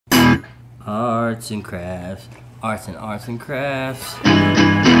Arts and crafts. Arts and crafts.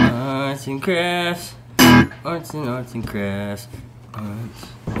 Arts and crafts. Arts and crafts. Arts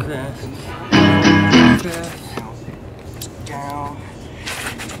and crafts. Down.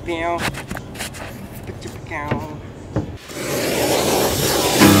 Down. Down.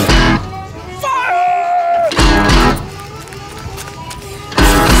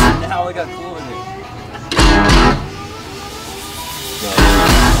 Now we got cool in here.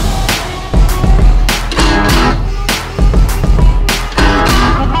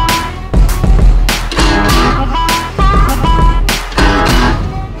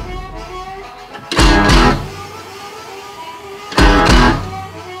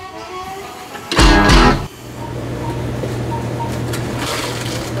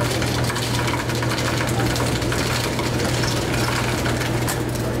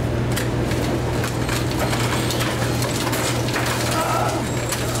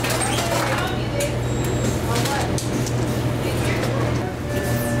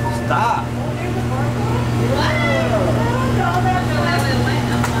 Stop.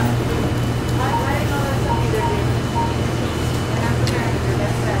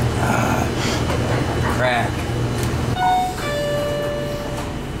 Crack.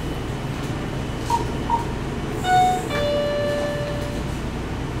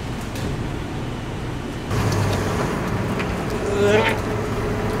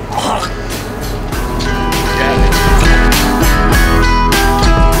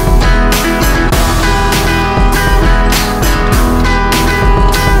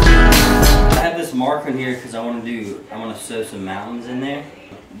 In here because I want to sew some mountains in there,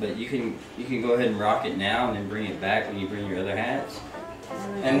 but you can go ahead and rock it now and then bring it back when you bring your other hats,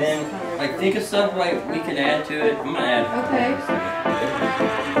 and then like think of stuff like we can add to it. I'm gonna add. Okay.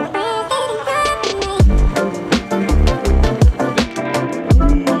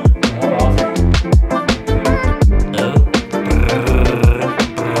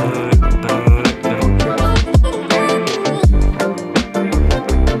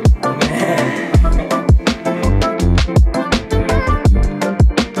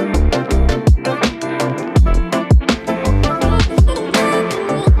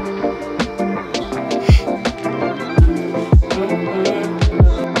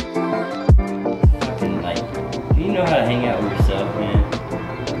 You know how to hang out with yourself, man,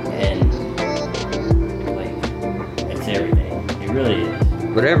 and like it's everything. It really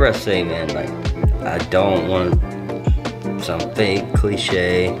is. Whatever I say, man, like I don't want some fake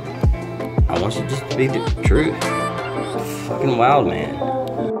cliche. I want you just to be the truth. Fucking wild, man.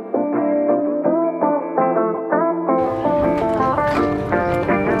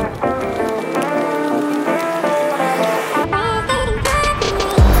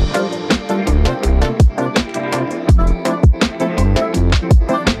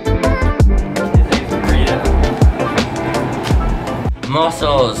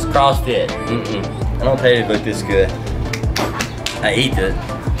 Muscles, CrossFit. I don't pay to look this good. I eat it.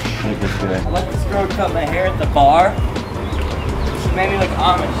 Look this good. I let this girl cut my hair at the bar. She made me look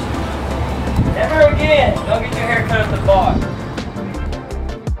Amish. Never again. Don't get your hair cut at the bar.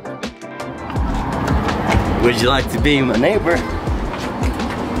 Would you like to be my neighbor?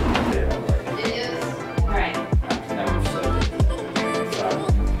 It is. Right.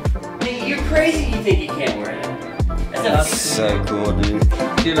 You're crazy. You think you can't wear that? That's so cool, dude.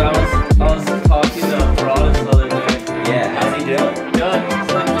 Dude, I was talking to Broadus the other day. Yeah, how's he doing? Good. He's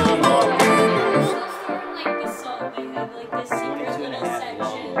like doing well. Like Basalt, they have like this secret little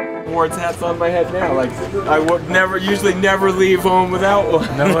section. Ward's hat's on my head now. Like I would usually never leave home without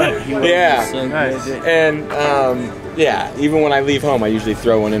one. No way. Yeah. So nice. And yeah, even when I leave home, I usually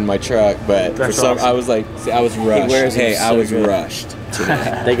throw one in my truck. But for some, awesome. I was like, I was rushed. Hey, I was rushed.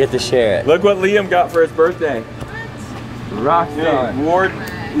 They get to share it. Look what Liam got for his birthday. Rockstar. Ward.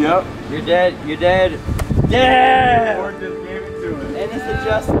 Yep. You're dead. You're dead. Yeah. Ward just gave it to him. And it's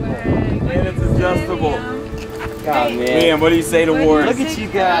adjustable. And it's adjustable. God, man. Liam, what do you say to Ward? Look at you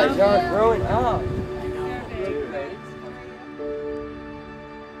guys. Y'all are growing up.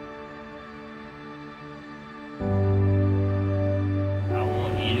 I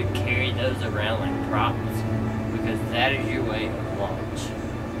want you to carry those around like props because that is your way of launch.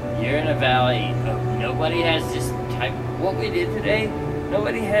 You're in a valley of nobody has this type. What we did today,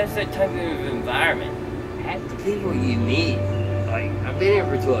 nobody has that type of environment. Have the people you need. Like I've been here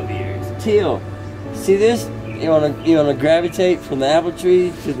for 12 years. Teal, see this? You wanna gravitate from the apple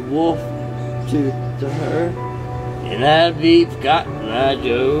tree to the wolf to her. And I've forgotten I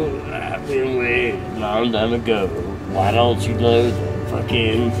do. I've been waiting a long time ago. Why don't you load the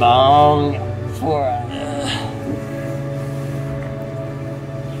fucking bong before I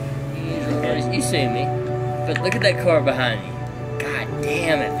you see me. But look at that car behind you. God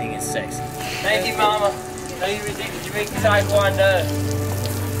damn, that thing is sexy. Thank you, Mama. Thank you for teaching me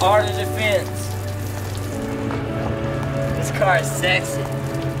Taekwondo. Art of defense. This car is sexy.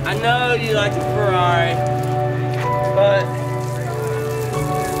 I know you like the Ferrari, but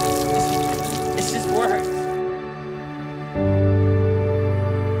it's just work.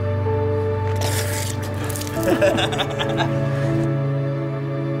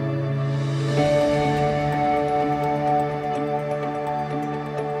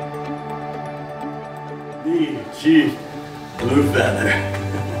 The Chief Blue Feather.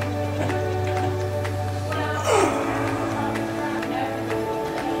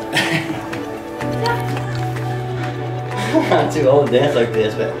 I'm not too old to dance like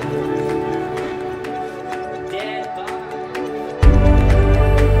this, but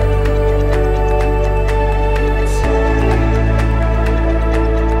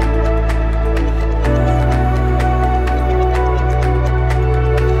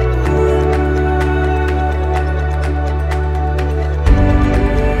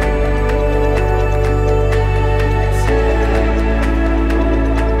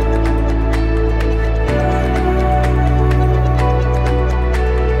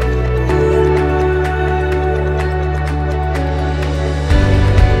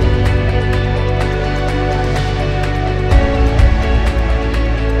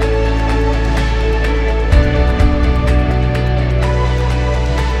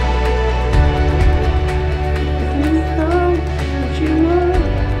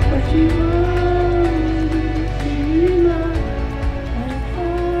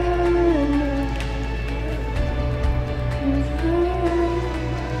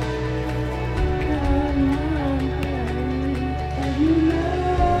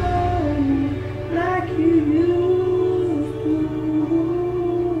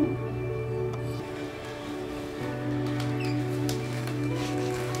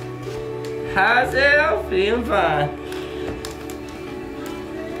how's it? Feeling fine.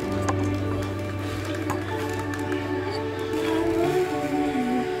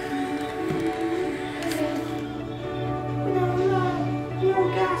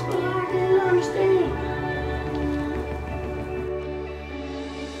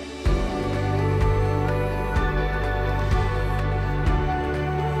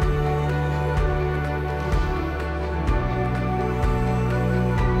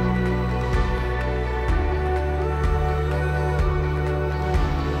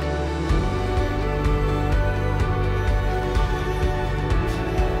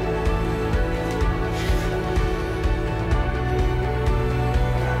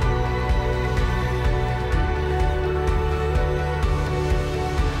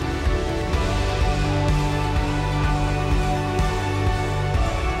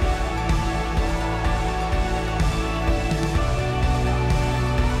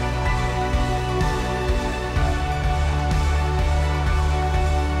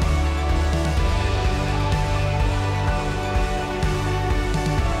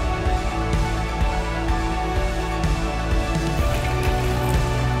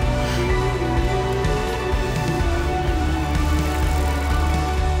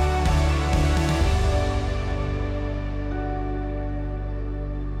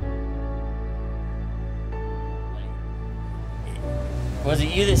 Was it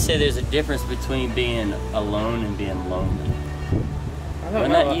you that said there's a difference between being alone and being lonely?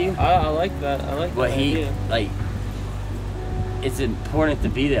 Wasn't that you? I like that. I like Well, that he, idea. like, it's important to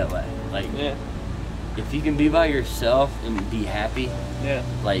be that way. Like, Yeah. if you can be by yourself and be happy, Yeah.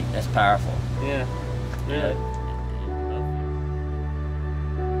 like, that's powerful. Yeah. Really.